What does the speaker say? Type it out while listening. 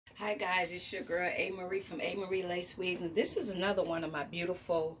Hi guys, it's your girl Ivory from Ivory Lace Wigs, and this is another one of my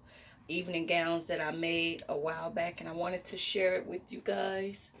beautiful evening gowns that I made a while back, and I wanted to share it with you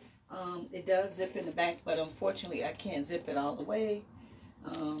guys. It does zip in the back, but unfortunately I can't zip it all the way,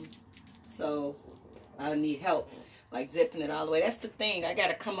 so I need help like zipping it all the way. That's the thing, I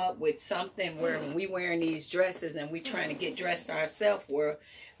gotta come up with something where when we wearing these dresses and we trying to get dressed ourselves, where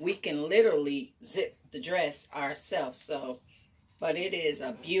we can literally zip the dress ourselves. But it is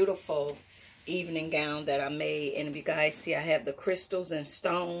a beautiful evening gown that I made. And if you guys see, I have the crystals and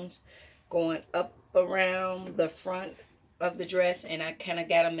stones going up around the front of the dress. And I kind of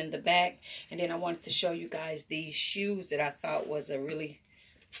got them in the back. And then I wanted to show you guys these shoes that I thought was a really,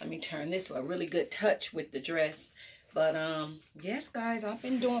 let me turn this way, a really good touch with the dress. But yes, guys, I've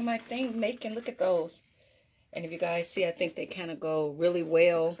been doing my thing making, look at those. And if you guys see, I think they kind of go really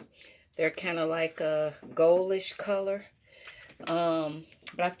well. They're kind of like a goldish color.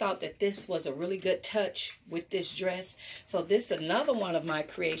 But I thought that this was a really good touch with this dress. So this is another one of my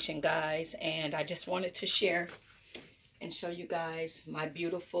creation, guys, and I just wanted to share and show you guys my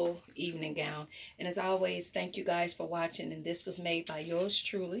beautiful evening gown. And as always, thank you guys for watching, and this was made by yours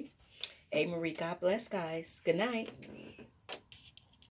truly, Ivory. God bless, guys. Good night.